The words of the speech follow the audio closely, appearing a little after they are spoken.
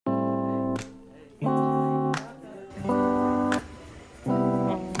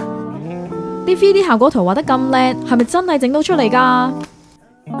啲 3D 效果圖畫得咁靚，係咪真係整到出嚟㗎？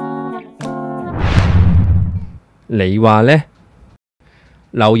你話呢？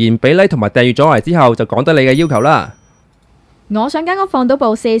留言俾 like 同埋訂閱咗嚟之後，就講得你嘅要求啦。我想間屋放到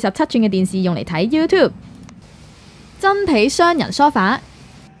部47寸嘅電視用嚟睇 YouTube， 真皮雙人梳化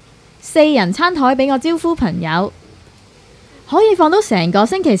，4人餐台俾我招呼朋友，可以放到成個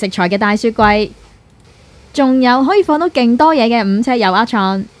星期食材嘅大雪櫃，仲有可以放到勁多嘢嘅5尺油壓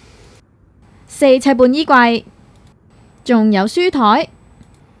床，4尺半衣櫃，仲有書台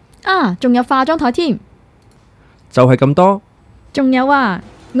啊，仲有化妝台添。就係咁多。仲有啊，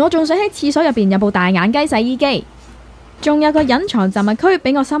我仲想喺廁所入邊有部大眼雞洗衣機，仲有個隱藏雜物區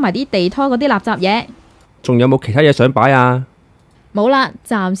俾我收埋啲地拖嗰啲垃圾嘢。仲有冇其他嘢想擺啊？冇啦，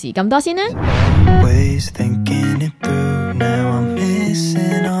暫時咁多先啦。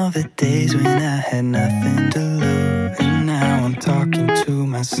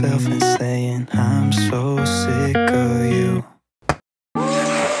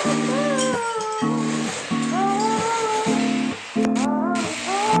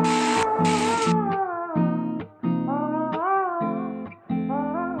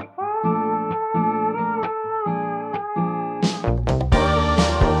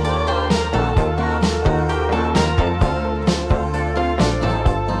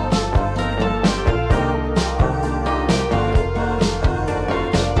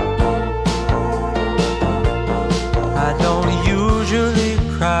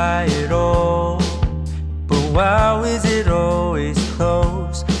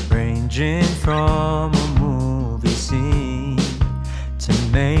From a movie scene to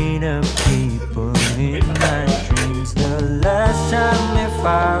made of people in my dreams. The last time, if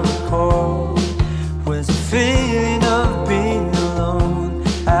I recall, was a feeling of being alone.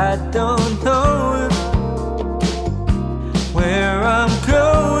 I don't know if where I'm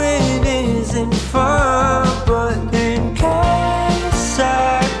going isn't far, but in case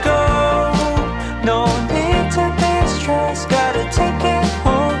I go, no need to be stressed. Gotta take it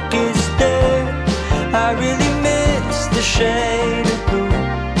home. I really miss the shade of blue.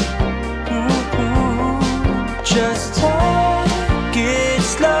 Just take it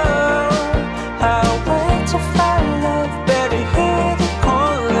slow. I'll wait to find love. Better hear the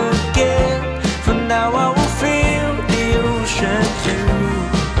call again. For now I will feel the ocean too.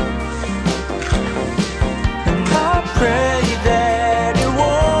 And I pray that it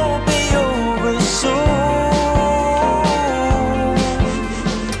won't be over soon.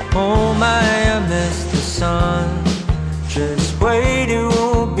 Oh my, just wait, it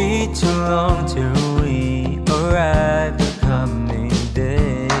won't be too long till we arrive the coming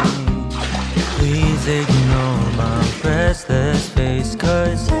day. Please ignore my restless face,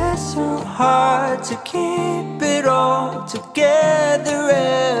 'cause it's so hard to keep it all together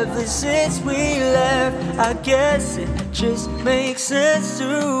ever since we left. I guess it just makes sense to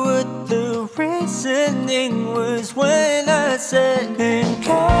what the reasoning was when I said, in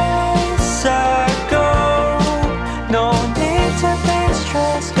case I go, no need to be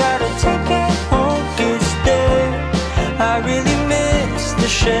stressed. Gotta take it home, get there. I really miss the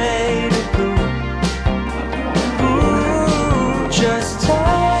shade of blue. Ooh, just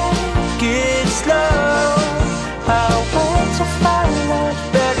take it slow. I'll wait to find love.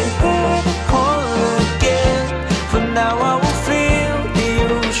 Better hear the call again. For now I will feel the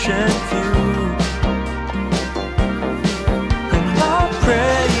ocean view. And I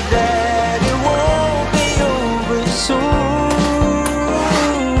pray that it won't be over soon.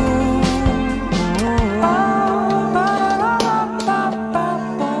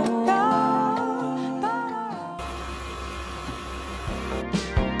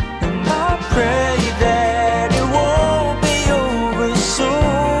 And I pray that it won't be over soon.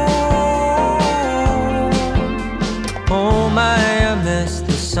 Oh my, I miss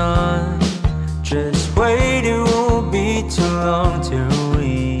the sun. Just wait, it won't be too long till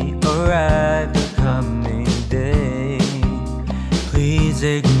we arrive the coming day. Please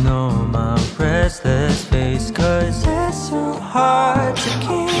ignore my restless face, 'cause it's so hard to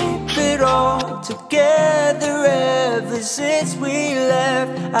keep it all together ever since we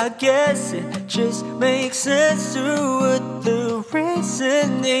left. I guess it just makes sense to what the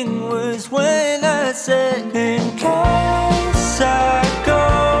reasoning was when I said, in case I go,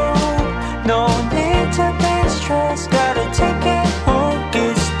 no need to be stressed. Gotta take it home,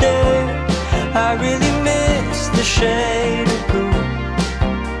 get there. I really miss the shade